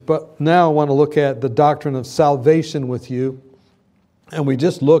but now I want to look at the doctrine of salvation with you. And we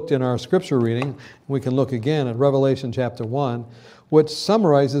just looked in our scripture reading. We can look again at Revelation chapter 1, which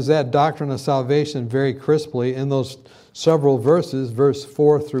summarizes that doctrine of salvation very crisply in those several verses, verse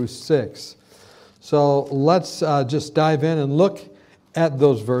 4 through 6. So let's just dive in and look at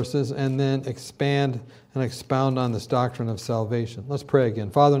those verses and then expand and expound on this doctrine of salvation. Let's pray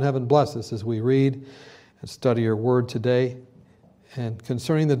again. Father in heaven, bless us as we read and study your word today. And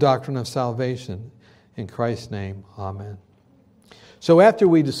concerning the doctrine of salvation, in Christ's name, amen. So after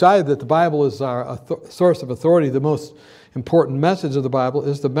we decided that the Bible is our source of authority, the most important message of the Bible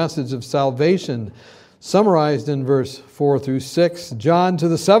is the message of salvation, summarized in verse 4 through 6. John, to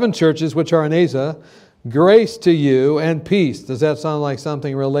the 7 churches which are in Asia, grace to you and peace. Does that sound like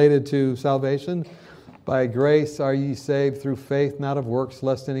something related to salvation? By grace are ye saved through faith, not of works,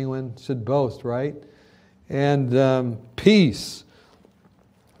 lest anyone should boast, right? And peace.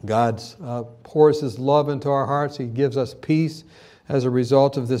 God pours His love into our hearts. He gives us peace as a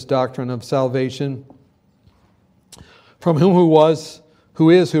result of this doctrine of salvation. From whom who is,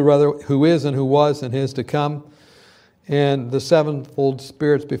 and who was, and is to come, and the sevenfold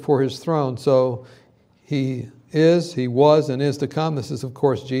spirits before His throne. So He is, He was, and is to come. This is, of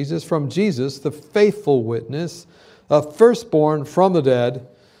course, Jesus. From Jesus, the faithful witness, a firstborn from the dead,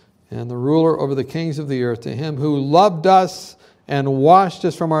 and the ruler over the kings of the earth, to Him who loved us and washed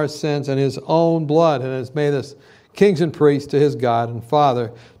us from our sins in His own blood, and has made us kings and priests to His God and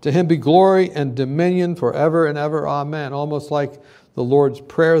Father. To Him be glory and dominion forever and ever. Amen. Almost like the Lord's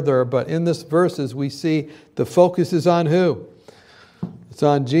Prayer there. But in this verses we see the focus is on who? It's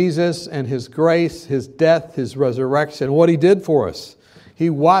on Jesus and His grace, His death, His resurrection, what He did for us. He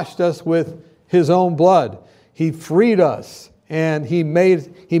washed us with His own blood. He freed us, and He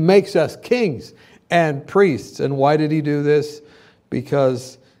makes us kings and priests. And why did He do this?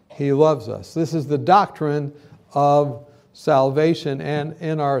 Because He loves us. This is the doctrine of salvation. And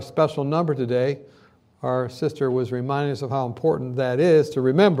in our special number today, our sister was reminding us of how important that is, to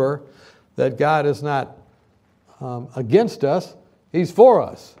remember that God is not against us. He's for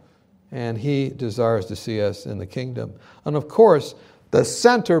us. And He desires to see us in the kingdom. And of course, the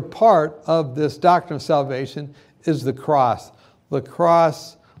center part of this doctrine of salvation is the cross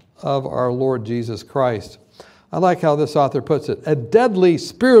of our Lord Jesus Christ. I like how this author puts it. A deadly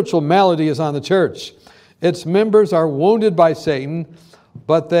spiritual malady is on the church. Its members are wounded by Satan,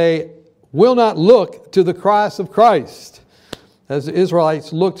 but they will not look to the cross of Christ, as the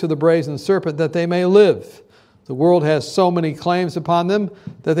Israelites look to the brazen serpent that they may live. The world has so many claims upon them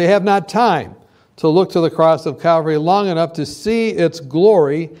that they have not time to look to the cross of Calvary long enough to see its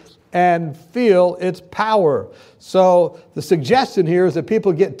glory and feel its power. So the suggestion here is that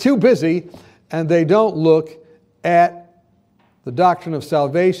people get too busy and they don't look at the doctrine of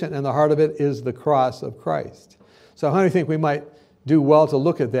salvation, and the heart of it is the cross of Christ. So how do you think we might do well to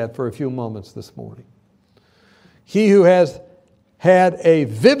look at that for a few moments this morning? He who has had a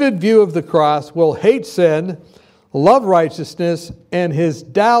vivid view of the cross will hate sin, love righteousness, and his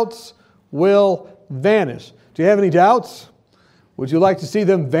doubts will vanish. Do you have any doubts? Would you like to see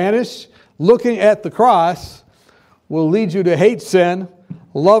them vanish? Looking at the cross will lead you to hate sin,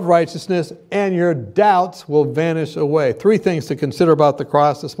 love righteousness, and your doubts will vanish away. 3 things to consider about the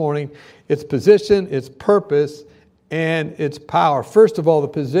cross this morning: its position, its purpose, and its power. First of all, the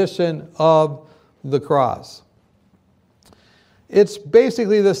position of the cross. It's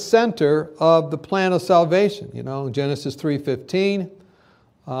basically the center of the plan of salvation. You know, Genesis 3:15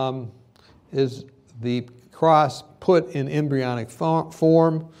 is the cross put in embryonic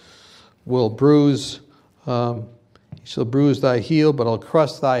form, will bruise He shall bruise thy heel, but I'll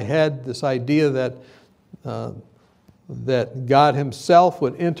crush thy head. This idea that God Himself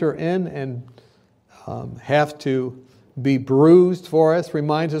would enter in and have to be bruised for us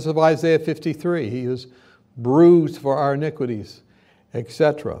reminds us of Isaiah 53. He was bruised for our iniquities,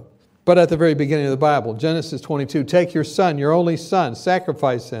 etc. But at the very beginning of the Bible, Genesis 22, take your son, your only son,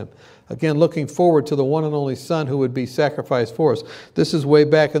 sacrifice him. Again, looking forward to the one and only Son who would be sacrificed for us. This is way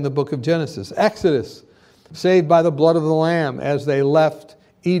back in the book of Genesis. Exodus, saved by the blood of the Lamb as they left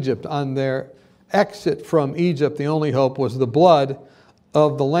Egypt. On their exit from Egypt, the only hope was the blood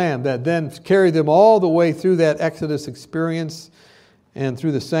of the Lamb that then carried them all the way through that Exodus experience and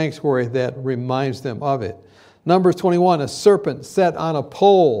through the sanctuary that reminds them of it. Numbers 21, a serpent set on a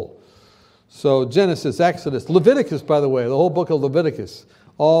pole. So Genesis, Exodus, Leviticus, by the way, the whole book of Leviticus,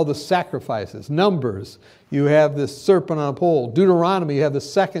 all the sacrifices. Numbers, you have this serpent on a pole. Deuteronomy, you have the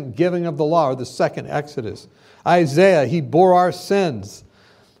second giving of the law, or the second Exodus. Isaiah, he bore our sins.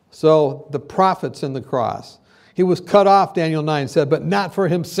 So the prophets and the cross. He was cut off, Daniel 9 said, but not for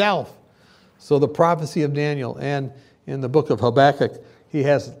himself. So the prophecy of Daniel, and in the book of Habakkuk, he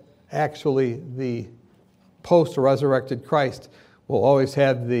has actually the post-resurrected Christ will always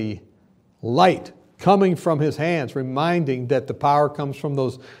have the light coming from his hands, reminding that the power comes from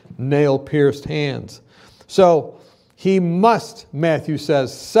those nail-pierced hands. So he must, Matthew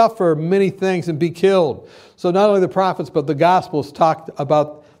says, suffer many things and be killed. So not only the prophets, but the Gospels talked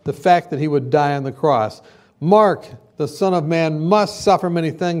about the fact that he would die on the cross. Mark, the Son of Man, must suffer many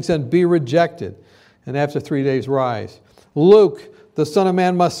things and be rejected, and after 3 days rise. Luke, the Son of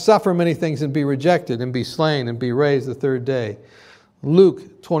Man, must suffer many things and be rejected and be slain and be raised the third day.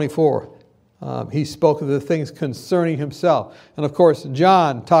 Luke 24, he spoke of the things concerning himself. And of course,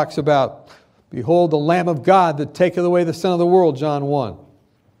 John talks about, behold the Lamb of God that taketh away the sin of the world, John 1.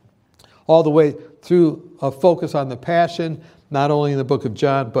 All the way through a focus on the passion, not only in the book of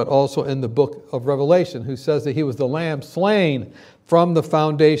John, but also in the book of Revelation, who says that he was the Lamb slain from the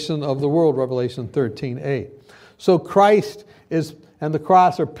foundation of the world, Revelation 13:8. So Christ and the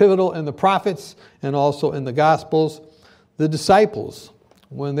cross are pivotal in the prophets and also in the Gospels. The disciples,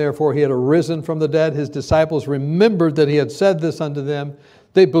 when therefore he had arisen from the dead, his disciples remembered that he had said this unto them.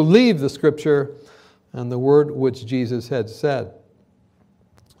 They believed the Scripture and the word which Jesus had said.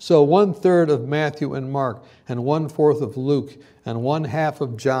 So 1/3 of Matthew and Mark, and 1/4 of Luke, and 1/2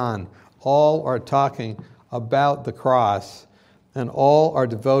 of John, all are talking about the cross, and all are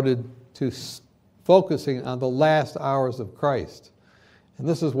devoted to focusing on the last hours of Christ. And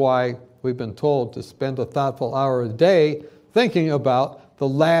this is why we've been told to spend a thoughtful hour a day thinking about the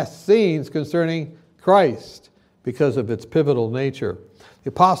last scenes concerning Christ, because of its pivotal nature. The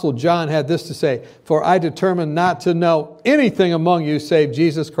Apostle John had this to say, "For I determined not to know anything among you save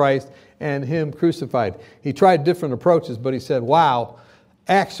Jesus Christ and Him crucified." He tried different approaches, but he said, wow,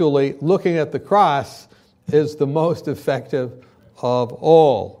 actually looking at the cross is the most effective of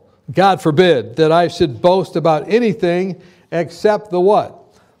all. God forbid that I should boast about anything except the what?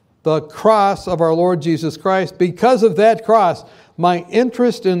 The cross of our Lord Jesus Christ. Because of that cross, my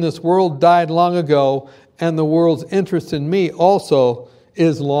interest in this world died long ago, and the world's interest in me also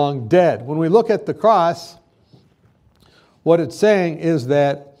is long dead. When we look at the cross, what it's saying is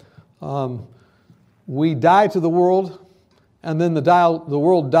that we die to the world, and then the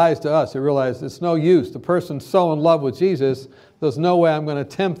world dies to us. You realize it's no use. The person's so in love with Jesus, there's no way I'm going to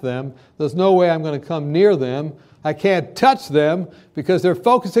tempt them. There's no way I'm going to come near them. I can't touch them because they're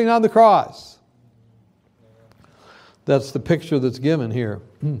focusing on the cross. That's the picture that's given here.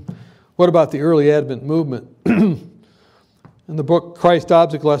 What about the early Advent movement? In the book Christ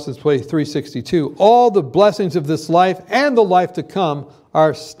Object Lessons, page 362, all the blessings of this life and the life to come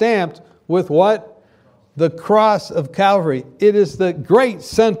are stamped with what? The cross of Calvary. It is the great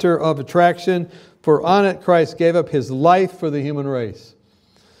center of attraction, for on it Christ gave up His life for the human race.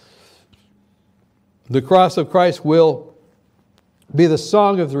 The cross of Christ will be the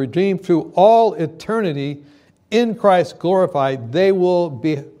song of the redeemed through all eternity. In Christ glorified, they will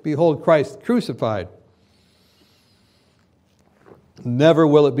behold Christ crucified. Never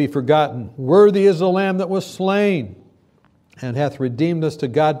will it be forgotten. Worthy is the Lamb that was slain and hath redeemed us to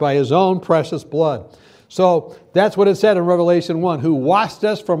God by His own precious blood. So that's what it said in Revelation 1, who washed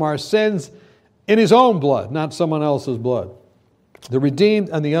us from our sins in His own blood, not someone else's blood. The redeemed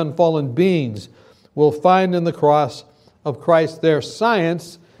and the unfallen beings will find in the cross of Christ their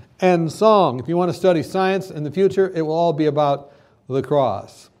science and song. If you want to study science in the future, it will all be about the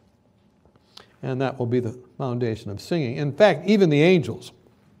cross. And that will be the foundation of singing. In fact, even the angels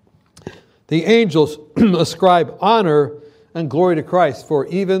ascribe honor and glory to Christ, for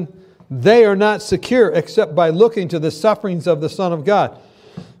even they are not secure except by looking to the sufferings of the Son of God.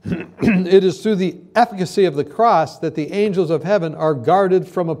 It is through the efficacy of the cross that the angels of heaven are guarded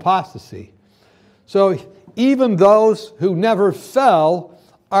from apostasy. So even those who never fell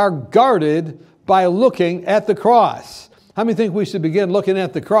are guarded by looking at the cross. How many think we should begin looking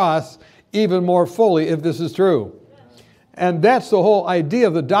at the cross even more fully if this is true? And that's the whole idea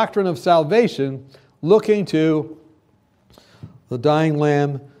of the doctrine of salvation, looking to the dying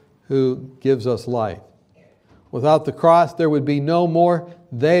Lamb who gives us life. Without the cross, there would be no more,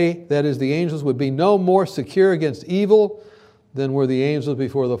 that is the angels, would be no more secure against evil than were the angels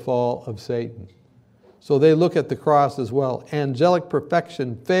before the fall of Satan. So they look at the cross as well. Angelic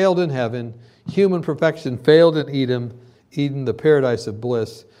perfection failed in heaven. Human perfection failed in Eden, the paradise of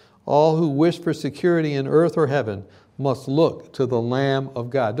bliss. All who wish for security in earth or heaven must look to the Lamb of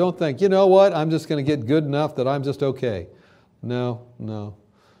God. Don't think, you know what, I'm just going to get good enough that I'm just okay. No.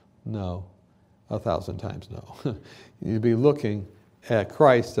 1,000 times no. You'd be looking at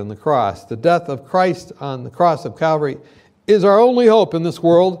Christ and the cross. The death of Christ on the cross of Calvary is our only hope in this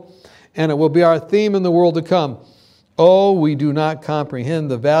world, and it will be our theme in the world to come. Oh, we do not comprehend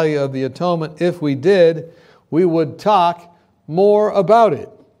the value of the atonement. If we did, we would talk more about it.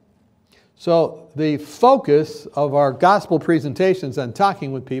 So the focus of our gospel presentations and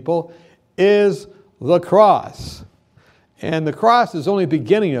talking with people is the cross. And the cross is only the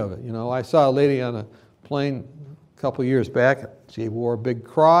beginning of it. You know, I saw a lady on a plane a couple years back. She wore a big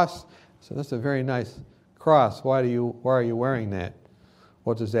cross. So that's a very nice cross. Why are you wearing that?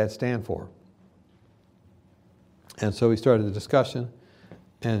 What does that stand for? And so we started the discussion,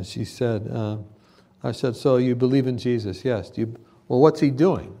 and she said, I said, so you believe in Jesus? Yes. Well, what's he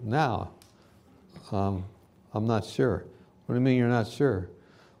doing now? I'm not sure. What do you mean you're not sure?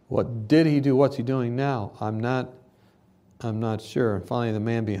 What did he do? What's he doing now? I'm not sure. And finally the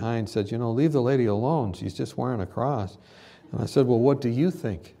man behind said, leave the lady alone. She's just wearing a cross. And I said, well, what do you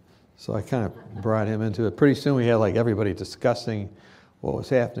think? So I kind of brought him into it. Pretty soon we had everybody discussing what was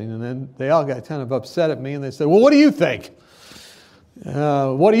happening. And then they all got kind of upset at me and they said, well, what do you think?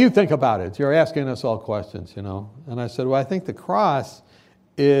 What do you think about it? You're asking us all questions, And I said, well, I think the cross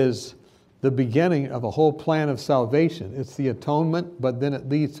is the beginning of a whole plan of salvation. It's the atonement, but then it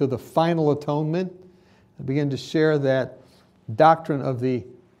leads to the final atonement. I began to share that doctrine of the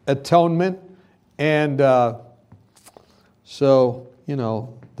atonement. And so,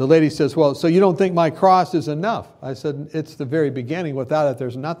 the lady says, well, so you don't think my cross is enough? I said, it's the very beginning. Without it,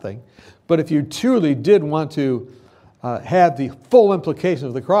 there's nothing. But if you truly did want to have the full implication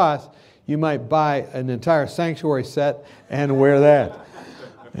of the cross, you might buy an entire sanctuary set and wear that.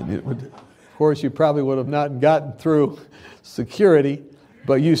 And it would, of course, you probably would have not gotten through security,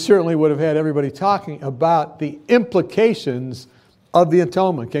 but you certainly would have had everybody talking about the implications of the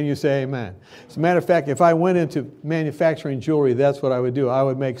atonement. Can you say amen? As a matter of fact, if I went into manufacturing jewelry, that's what I would do. I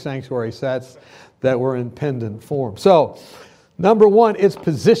would make sanctuary sets that were in pendant form. So, number one, its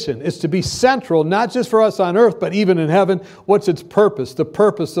position is to be central, not just for us on earth, but even in heaven. What's its purpose? The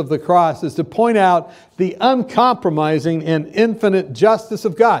purpose of the cross is to point out the uncompromising and infinite justice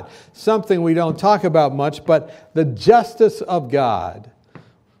of God. Something we don't talk about much, but the justice of God.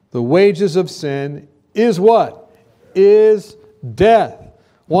 The wages of sin is what? Is death.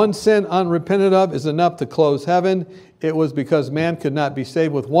 One sin unrepented of is enough to close heaven. It was because man could not be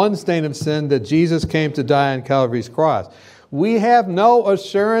saved with one stain of sin that Jesus came to die on Calvary's cross. We have no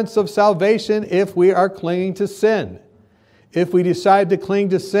assurance of salvation if we are clinging to sin. If we decide to cling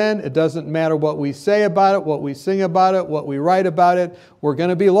to sin, it doesn't matter what we say about it, what we sing about it, what we write about it, we're going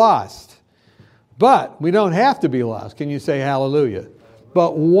to be lost. But we don't have to be lost. Can you say hallelujah?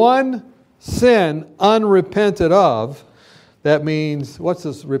 But one sin unrepented of, that means, what's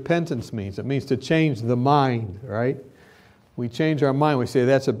this repentance means? It means to change the mind, right? We change our mind. We say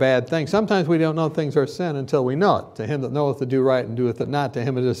that's a bad thing. Sometimes we don't know things are sin until we know it. To him that knoweth to do right and doeth it not, to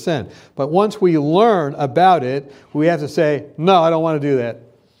him it is sin. But once we learn about it, we have to say, no, I don't want to do that.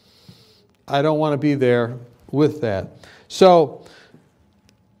 I don't want to be there with that. So,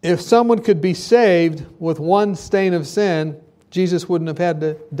 if someone could be saved with one stain of sin, Jesus wouldn't have had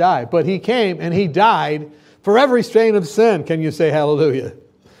to die. But he came and he died for every stain of sin. Can you say hallelujah?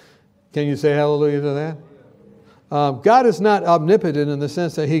 Can you say hallelujah to that? God is not omnipotent in the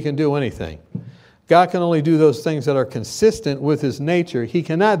sense that he can do anything. God can only do those things that are consistent with his nature. He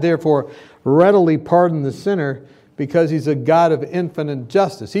cannot, therefore, readily pardon the sinner because he's a God of infinite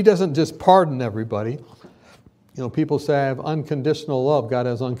justice. He doesn't just pardon everybody. People say, I have unconditional love. God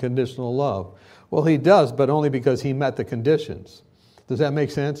has unconditional love. Well, he does, but only because he met the conditions. Does that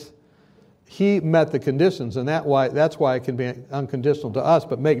make sense? He met the conditions, and that's why it can be unconditional to us.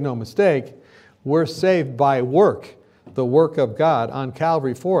 But make no mistake, we're saved by work, the work of God on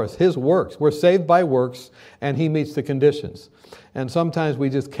Calvary for us, his works. We're saved by works, and he meets the conditions. And sometimes we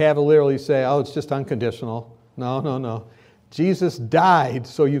just cavalierly say, oh, it's just unconditional. No. Jesus died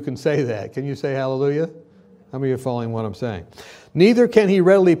so you can say that. Can you say hallelujah? How many of you are following what I'm saying? Neither can he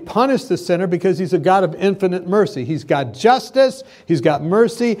readily punish the sinner because he's a God of infinite mercy. He's got justice, he's got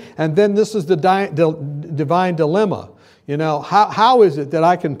mercy, and then this is the divine dilemma. How is it that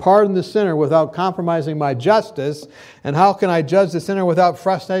I can pardon the sinner without compromising my justice, and how can I judge the sinner without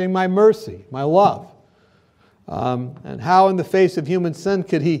frustrating my mercy, my love? And how in the face of human sin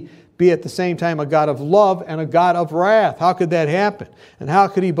could he be at the same time a God of love and a God of wrath? How could that happen? And how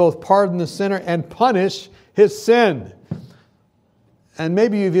could he both pardon the sinner and punish his sin? And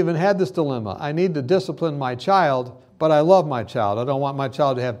maybe you've even had this dilemma. I need to discipline my child, but I love my child. I don't want my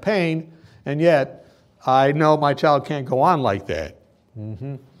child to have pain, and yet I know my child can't go on like that.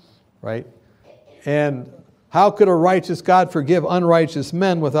 Right? And How could a righteous God forgive unrighteous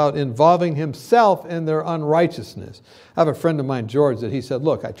men without involving himself in their unrighteousness? I have a friend of mine, George, that he said,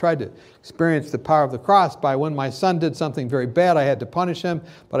 look, I tried to experience the power of the cross by when my son did something very bad, I had to punish him,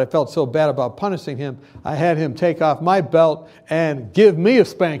 but I felt so bad about punishing him, I had him take off my belt and give me a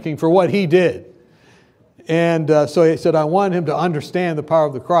spanking for what he did. And so he said, I wanted him to understand the power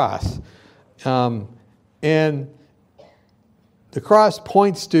of the cross. And the cross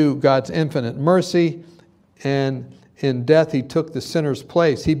points to God's infinite mercy, and in death he took the sinner's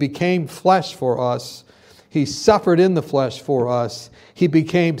place. He became flesh for us. He suffered in the flesh for us. He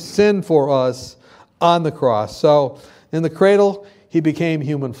became sin for us on the cross. So in the cradle, he became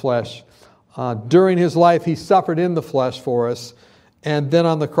human flesh. During his life, he suffered in the flesh for us. And then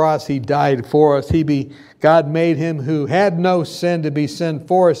on the cross, he died for us. God made him who had no sin to be sin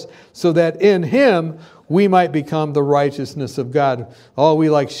for us, so that in him we might become the righteousness of God. All we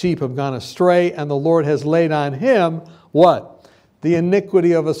like sheep have gone astray, and the Lord has laid on him, what? The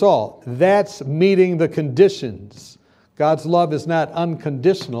iniquity of us all. That's meeting the conditions. God's love is not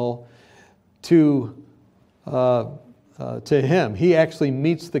unconditional to him. He actually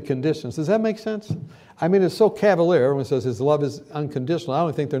meets the conditions. Does that make sense? I mean, it's so cavalier. Everyone says his love is unconditional. I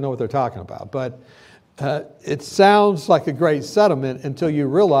don't think they know what they're talking about. But it sounds like a great sentiment until you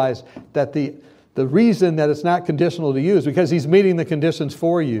realize that the reason that it's not conditional to you is because he's meeting the conditions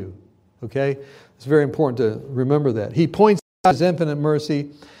for you. Okay? It's very important to remember that. He points out his infinite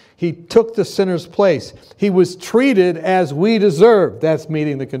mercy. He took the sinner's place. He was treated as we deserve. That's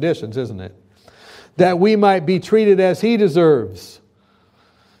meeting the conditions, isn't it? That we might be treated as he deserves.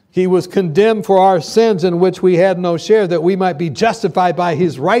 He was condemned for our sins in which we had no share, that we might be justified by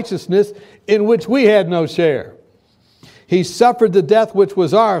his righteousness in which we had no share. He suffered the death which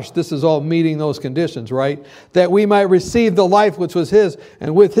was ours. This is all meeting those conditions, right? That we might receive the life which was his.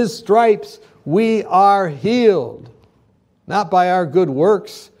 And with his stripes we are healed. Not by our good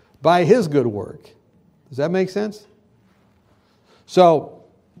works, by his good work. Does that make sense? So,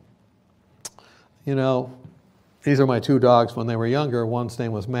 these are my two dogs when they were younger. One's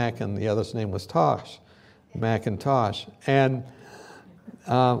name was Mac and the other's name was Tosh. Mackintosh. And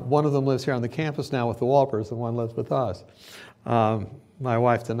one of them lives here on the campus now with the Walpers, and one lives with us. My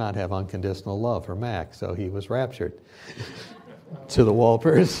wife did not have unconditional love for Mac, so he was raptured to the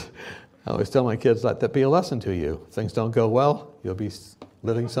Walpers. I always tell my kids, let that be a lesson to you. If things don't go well, you'll be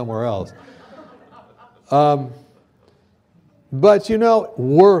living somewhere else. But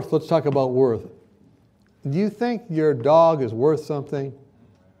worth, let's talk about worth. Do you think your dog is worth something?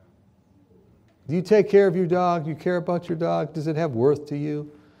 Do you take care of your dog? Do you care about your dog? Does it have worth to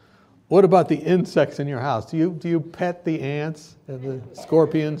you? What about the insects in your house? Do you pet the ants and the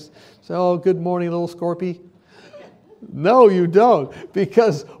scorpions? Say, oh, good morning, little Scorpy. No, you don't,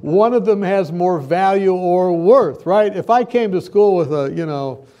 because one of them has more value or worth, right? If I came to school with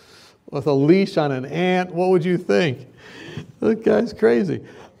a leash on an ant, what would you think? That guy's crazy.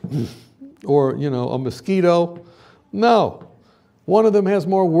 Or, a mosquito. No. One of them has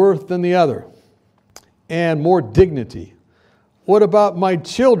more worth than the other and more dignity. What about my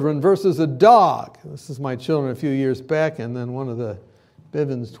children versus a dog? This is my children a few years back, and then one of the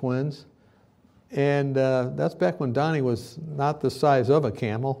Bivens twins. And that's back when Donnie was not the size of a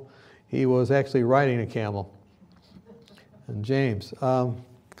camel. He was actually riding a camel. And James.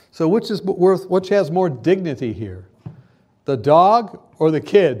 So which has more dignity here? The dog or the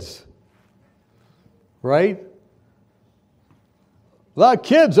kids? Right? The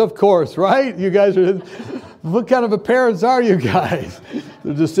kids, of course, right? You guys are, what kind of a parents are you guys?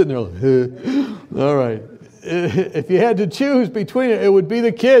 They're just sitting there like, all right. If you had to choose between it would be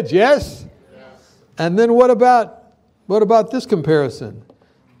the kids, yes? Yes. And then what about this comparison?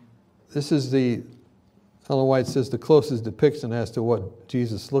 This is Ellen White says, the closest depiction as to what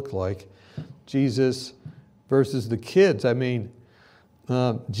Jesus looked like. Jesus versus the kids. I mean,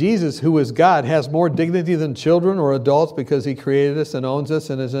 Jesus, who is God, has more dignity than children or adults because he created us and owns us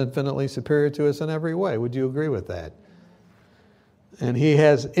and is infinitely superior to us in every way. Would you agree with that? And he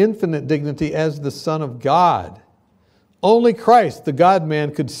has infinite dignity as the Son of God. Only Christ, the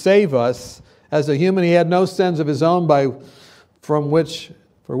God-man, could save us as a human. He had no sins of his own for which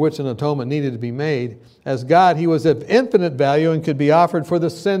an atonement needed to be made. As God, he was of infinite value and could be offered for the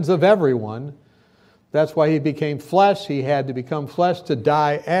sins of everyone. That's why he became flesh. He had to become flesh to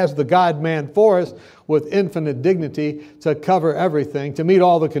die as the God-man for us with infinite dignity to cover everything, to meet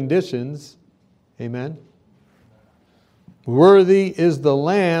all the conditions. Amen. Worthy is the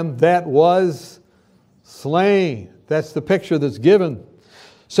Lamb that was slain. That's the picture that's given.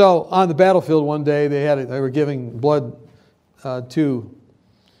 So on the battlefield one day, they were giving blood to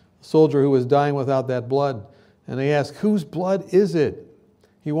a soldier who was dying without that blood. And they asked, whose blood is it?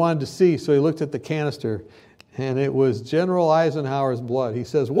 He wanted to see, so he looked at the canister, and it was General Eisenhower's blood. He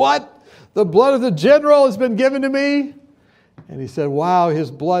says, what? The blood of the general has been given to me? And he said, wow, his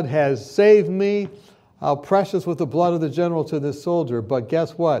blood has saved me. How precious was the blood of the general to this soldier. But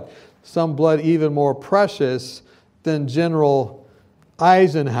guess what? Some blood even more precious than General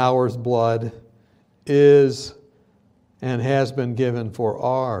Eisenhower's blood is and has been given for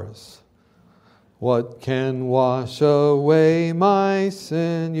ours. What can wash away my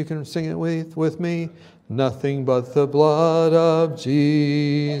sin? You can sing it with me. Nothing but the blood of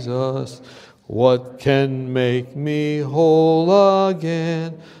Jesus. What can make me whole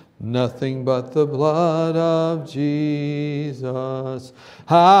again? Nothing but the blood of Jesus.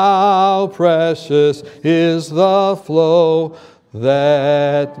 How precious is the flow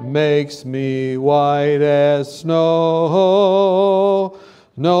that makes me white as snow.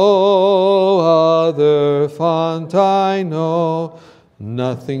 No other font I know,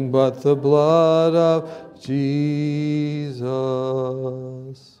 nothing but the blood of Jesus.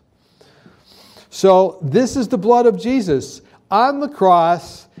 So this is the blood of Jesus. On the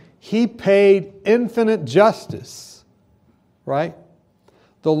cross, He paid infinite justice, right?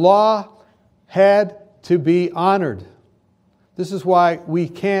 The law had to be honored. This is why we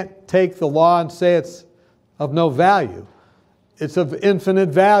can't take the law and say it's of no value. It's of infinite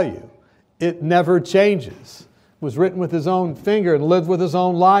value. It never changes. It was written with His own finger and lived with His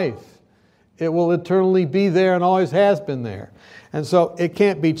own life. It will eternally be there and always has been there. And so it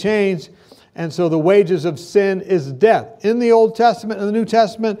can't be changed. And so the wages of sin is death. In the Old Testament and the New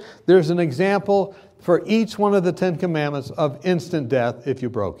Testament, there's an example for each one of the 10 Commandments of instant death if you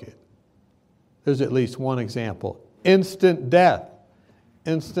broke it. There's at least one example. Instant death.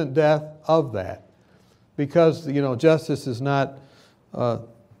 Instant death of that. Because, justice is not,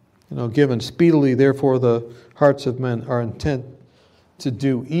 given speedily. Therefore, the hearts of men are intent to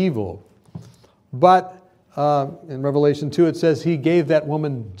do evil. But in Revelation 2, it says He gave that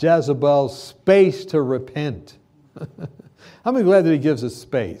woman Jezebel space to repent. I'm glad that He gives us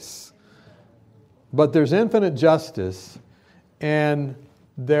space. But there's infinite justice, and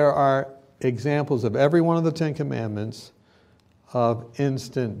there are examples of every one of the 10 Commandments of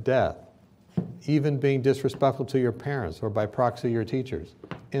instant death. Even being disrespectful to your parents or by proxy your teachers.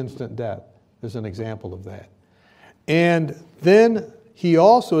 Instant death is an example of that. And then He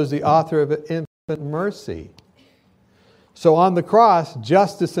also is the author of infinite mercy. So on the cross,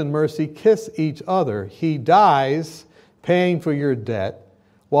 justice and mercy kiss each other. He dies paying for your debt,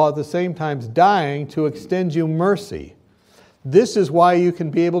 while at the same time dying to extend you mercy. This is why you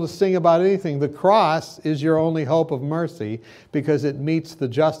can be able to sing about anything. The cross is your only hope of mercy because it meets the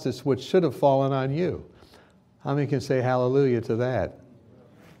justice which should have fallen on you. How many can say hallelujah to that?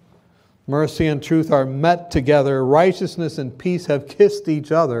 Mercy and truth are met together. Righteousness and peace have kissed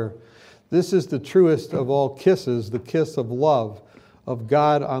each other. This is the truest of all kisses, the kiss of love of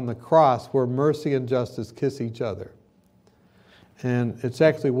God on the cross, where mercy and justice kiss each other. And it's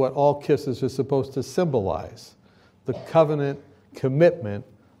actually what all kisses are supposed to symbolize. The covenant commitment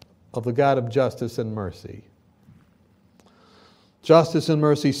of the God of justice and mercy. Justice and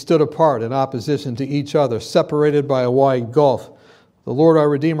mercy stood apart in opposition to each other, separated by a wide gulf. The Lord our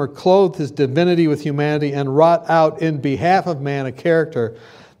Redeemer clothed His divinity with humanity and wrought out in behalf of man a character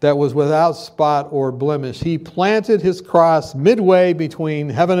that was without spot or blemish. He planted His cross midway between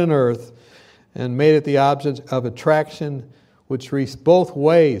heaven and earth and made it the object of attraction which reached both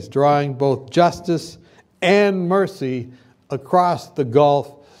ways, drawing both justice and mercy across the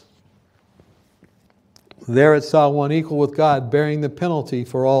gulf. There it saw one equal with God, bearing the penalty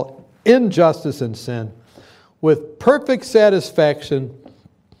for all injustice and sin. With perfect satisfaction,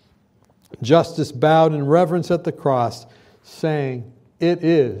 justice bowed in reverence at the cross, saying, "It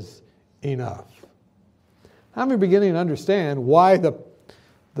is enough." I'm beginning to understand why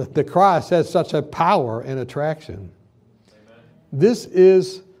the cross has such a power and attraction. Amen. This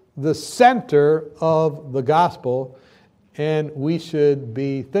is the center of the gospel, and we should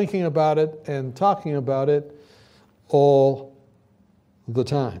be thinking about it and talking about it all the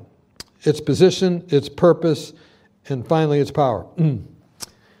time. Its position, its purpose, and finally its power.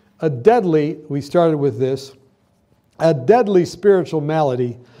 We started with this, a deadly spiritual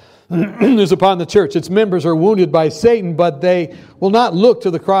malady is upon the church. Its members are wounded by Satan, but they will not look to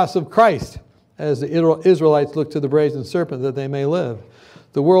the cross of Christ, as the Israelites looked to the brazen serpent that they may live.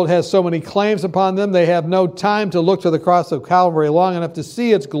 The world has so many claims upon them, they have no time to look to the cross of Calvary long enough to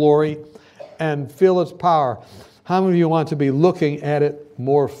see its glory and feel its power. How many of you want to be looking at it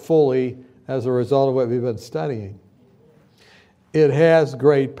more fully as a result of what we've been studying? It has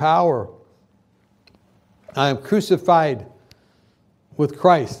great power. I am crucified with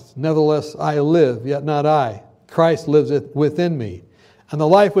Christ. Nevertheless, I live, yet not I. Christ lives within me. And the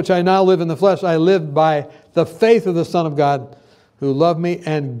life which I now live in the flesh, I live by the faith of the Son of God who loved me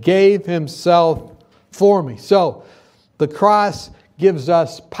and gave himself for me. So, the cross gives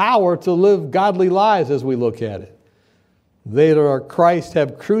us power to live godly lives as we look at it. They that are Christ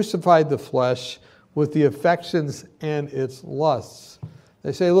have crucified the flesh with the affections and its lusts.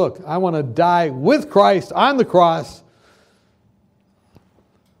 They say, look, I want to die with Christ on the cross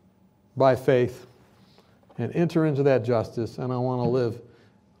by faith and enter into that justice, and I want to live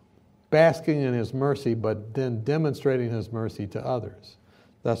basking in his mercy, but then demonstrating his mercy to others.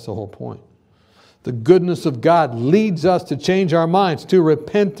 That's the whole point. The goodness of God leads us to change our minds to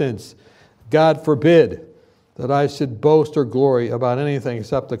repentance. God forbid that I should boast or glory about anything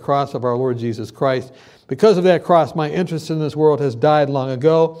except the cross of our Lord Jesus Christ. Because of that cross, my interest in this world has died long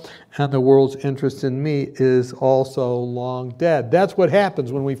ago, and the world's interest in me is also long dead. That's what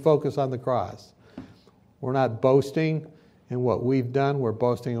happens when we focus on the cross. We're not boasting in what we've done. We're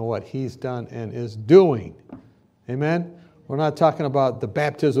boasting in what he's done and is doing. Amen? We're not talking about the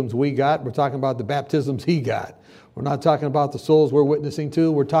baptisms we got. We're talking about the baptisms he got. We're not talking about the souls we're witnessing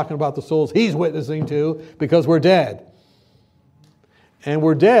to. We're talking about the souls he's witnessing to because we're dead. And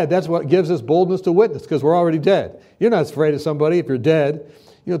we're dead. That's what gives us boldness to witness because we're already dead. You're not afraid of somebody if you're dead.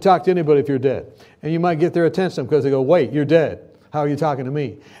 You don't talk to anybody if you're dead. And you might get their attention because they go, wait, you're dead. How are you talking to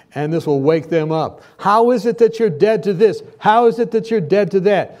me? And this will wake them up. How is it that you're dead to this? How is it that you're dead to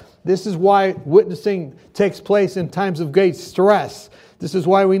that? This is why witnessing takes place in times of great stress. This is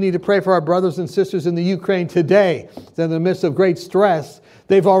why we need to pray for our brothers and sisters in the Ukraine today. That in the midst of great stress,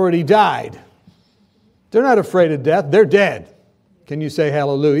 they've already died. They're not afraid of death. They're dead. Can you say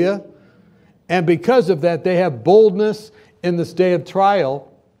hallelujah? And because of that, they have boldness in this day of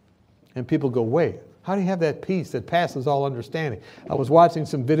trial. And people go, wait, how do you have that peace that passes all understanding? I was watching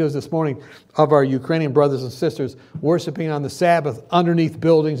some videos this morning of our Ukrainian brothers and sisters worshiping on the Sabbath underneath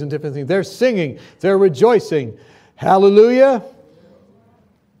buildings and different things. They're singing. They're rejoicing. Hallelujah.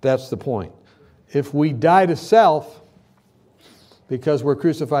 That's the point. If we die to self because we're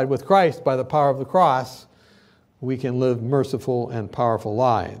crucified with Christ by the power of the cross, we can live merciful and powerful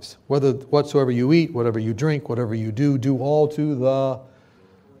lives. Whatsoever you eat, whatever you drink, whatever you do, do all to the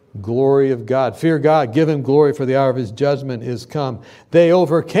glory of God. Fear God, give him glory, for the hour of his judgment is come. They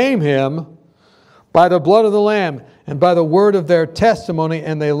overcame him by the blood of the Lamb and by the word of their testimony,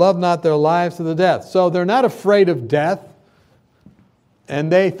 and they loved not their lives to the death. So they're not afraid of death, and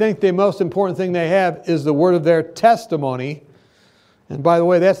they think the most important thing they have is the word of their testimony. And by the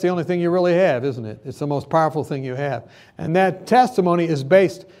way, that's the only thing you really have, isn't it? It's the most powerful thing you have. And that testimony is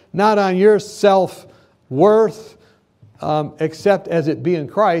based not on your self-worth, except as it be in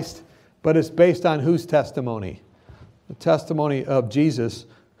Christ, but it's based on whose testimony? The testimony of Jesus,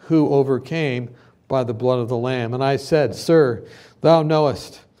 who overcame by the blood of the Lamb. And I said, Sir, thou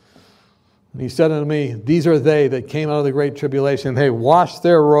knowest. And he said unto me, These are they that came out of the great tribulation. They washed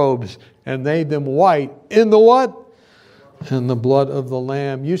their robes and made them white in the what? In the blood of the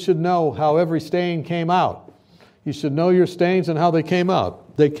Lamb. You should know how every stain came out. You should know your stains and how they came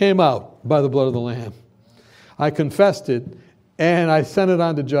out. They came out by the blood of the Lamb. I confessed it, and I sent it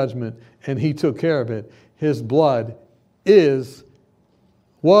on to judgment, and he took care of it. His blood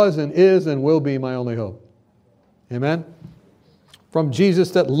was and is and will be my only hope. Amen? From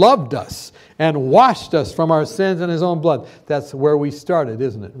Jesus that loved us and washed us from our sins in his own blood. That's where we started,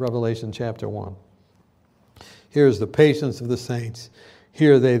 isn't it? Revelation chapter 1. Here's the patience of the saints.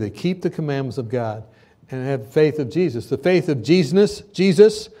 Here are they that keep the commandments of God and have faith of Jesus. The faith of Jesus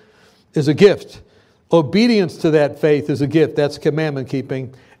is a gift. Obedience to that faith is a gift. That's commandment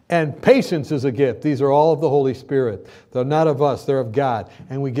keeping. And patience is a gift. These are all of the Holy Spirit. They're not of us. They're of God.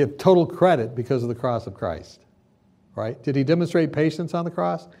 And we give total credit because of the cross of Christ. Right? Did he demonstrate patience on the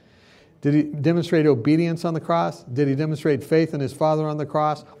cross? Did he demonstrate obedience on the cross? Did he demonstrate faith in his Father on the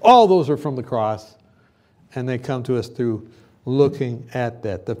cross? All those are from the cross. And they come to us through looking at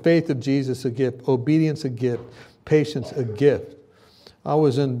that. The faith of Jesus, a gift. Obedience, a gift. Patience, a gift. I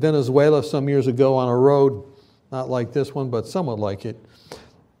was in Venezuela some years ago on a road, not like this one, but somewhat like it.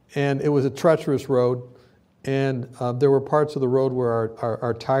 And it was a treacherous road. And there were parts of the road where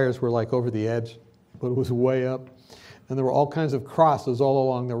our tires were like over the edge, but it was way up. And there were all kinds of crosses all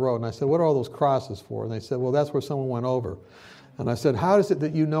along the road. And I said, what are all those crosses for? And they said, well, that's where someone went over. And I said, how is it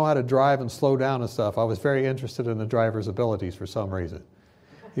that you know how to drive and slow down and stuff? I was very interested in the driver's abilities for some reason.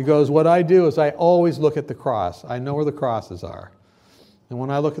 He goes, what I do is I always look at the cross. I know where the crosses are. And when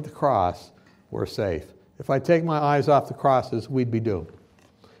I look at the cross, we're safe. If I take my eyes off the crosses, we'd be doomed.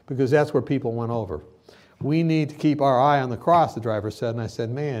 Because that's where people went over. We need to keep our eye on the cross, the driver said. And I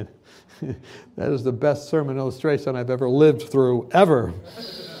said, man, that is the best sermon illustration I've ever lived through, ever.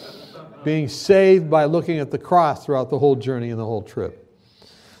 Being saved by looking at the cross throughout the whole journey and the whole trip.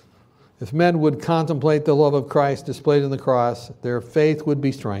 If men would contemplate the love of Christ displayed in the cross, their faith would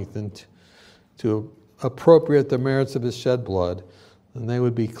be strengthened to appropriate the merits of his shed blood, and they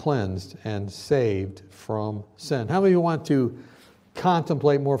would be cleansed and saved from sin. How many of you want to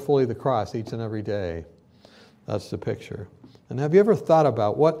contemplate more fully the cross each and every day? That's the picture. And have you ever thought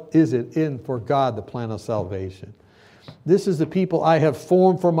about what is it in for God, the plan of salvation? This is the people I have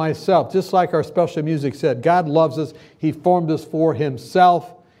formed for myself. Just like our special music said, God loves us. He formed us for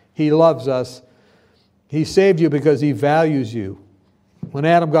himself. He loves us. He saved you because he values you. When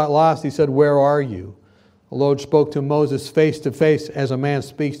Adam got lost, he said, where are you? The Lord spoke to Moses face to face as a man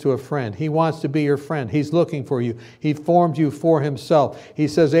speaks to a friend. He wants to be your friend. He's looking for you. He formed you for himself. He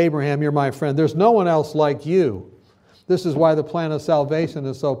says, Abraham, you're my friend. There's no one else like you. This is why the plan of salvation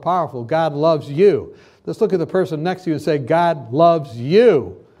is so powerful. God loves you. Let's look at the person next to you and say, God loves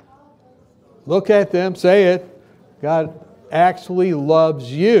you. Look at them, say it. God actually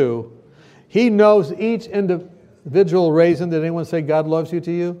loves you. He knows each individual reason. Did anyone say God loves you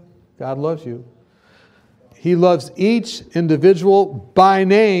to you? God loves you. He loves each individual by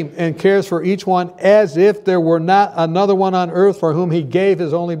name and cares for each one as if there were not another one on earth for whom he gave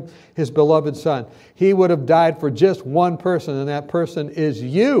his beloved Son. He would have died for just one person, and that person is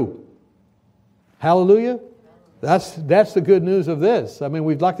you. Hallelujah. That's the good news of this. I mean,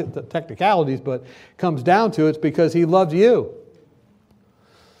 we've looked at the technicalities, but it comes down to it's because he loves you.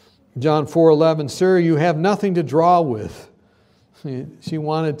 John 4:11, sir, you have nothing to draw with. She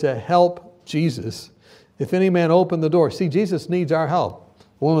wanted to help Jesus. If any man open the door. See, Jesus needs our help.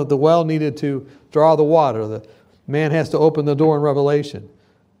 The woman at the well needed to draw the water. The man has to open the door in Revelation.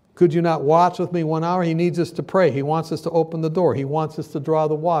 Could you not watch with me 1 hour? He needs us to pray. He wants us to open the door. He wants us to draw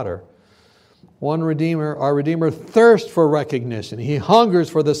the water. One Redeemer, our Redeemer, thirsts for recognition. He hungers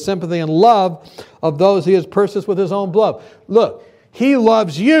for the sympathy and love of those he has purchased with his own blood. Look, he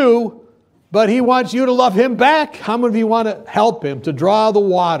loves you, but he wants you to love him back. How many of you want to help him to draw the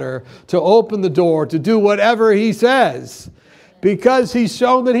water, to open the door, to do whatever he says? Because he's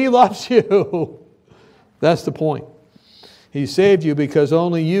shown that he loves you. That's the point. He saved you because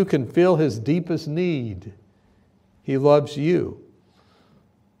only you can feel his deepest need. He loves you.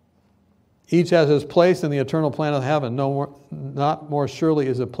 Each has his place in the eternal plan of heaven. Not more surely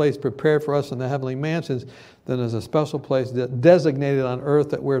is a place prepared for us in the heavenly mansions than is a special place designated on earth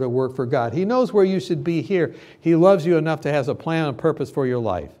that we're to work for God. He knows where you should be here. He loves you enough to have a plan and purpose for your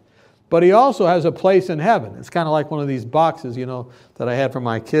life. But he also has a place in heaven. It's kind of like one of these boxes, that I had for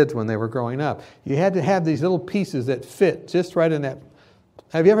my kids when they were growing up. You had to have these little pieces that fit just right in that.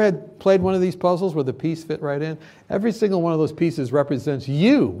 Have you ever played one of these puzzles where the piece fit right in? Every single one of those pieces represents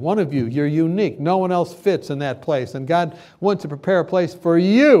you, one of you. You're unique. No one else fits in that place. And God wants to prepare a place for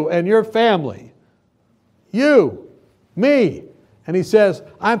you and your family. You, me. And he says,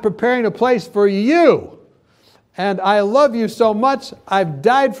 I'm preparing a place for you. And I love you so much, I've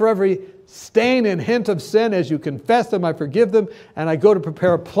died for every stain and hint of sin. As you confess them, I forgive them, and I go to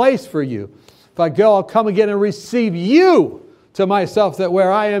prepare a place for you. If I go, I'll come again and receive you to myself, that where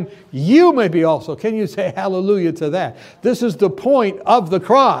I am, you may be also. Can you say hallelujah to that? This is the point of the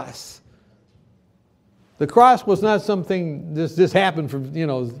cross. The cross was not something, this happened for,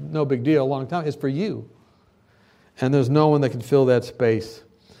 no big deal, a long time. It's for you. And there's no one that can fill that space.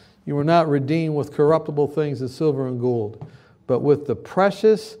 You were not redeemed with corruptible things as silver and gold, but with the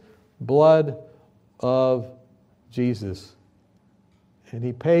precious blood of Jesus. And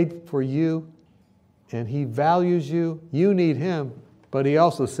he paid for you, and he values you. You need him, but he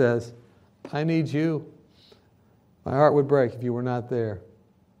also says, I need you. My heart would break if you were not there.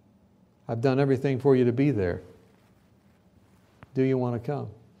 I've done everything for you to be there. Do you want to come?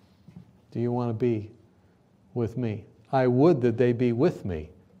 Do you want to be with me? I would that they be with me.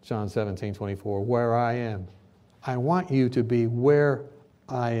 John 17:24, where I am. I want you to be where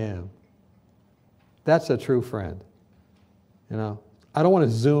I am. That's a true friend. I don't want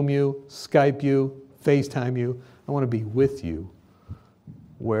to Zoom you, Skype you, FaceTime you. I want to be with you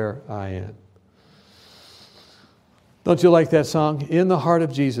where I am. Don't you like that song? In the heart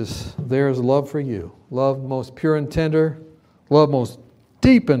of Jesus, there is love for you. Love most pure and tender. Love most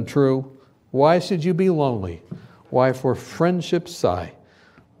deep and true. Why should you be lonely? Why for friendship's sigh?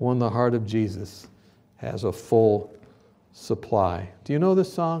 When the heart of Jesus has a full supply. Do you know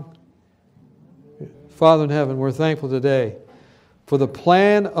this song? Father in heaven, we're thankful today for the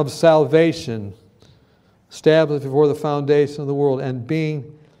plan of salvation established before the foundation of the world and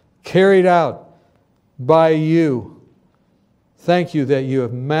being carried out by you. Thank you that you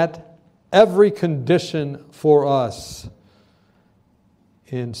have met every condition for us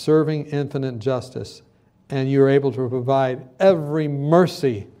in serving infinite justice, and you're able to provide every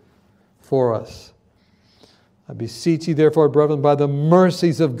mercy for us. I beseech you, therefore, brethren, by the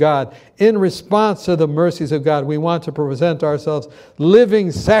mercies of God, in response to the mercies of God, we want to present ourselves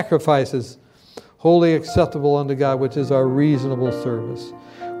living sacrifices, wholly acceptable unto God, which is our reasonable service.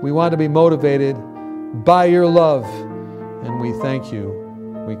 We want to be motivated by your love, and we thank you.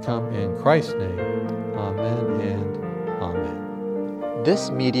 We come in Christ's name. Amen and amen.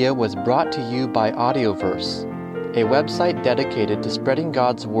 This media was brought to you by Audioverse, a website dedicated to spreading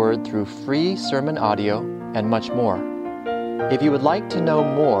God's Word through free sermon audio and much more. If you would like to know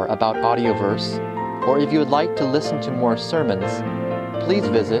more about Audioverse, or if you would like to listen to more sermons, please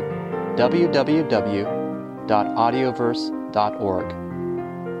visit www.audioverse.org.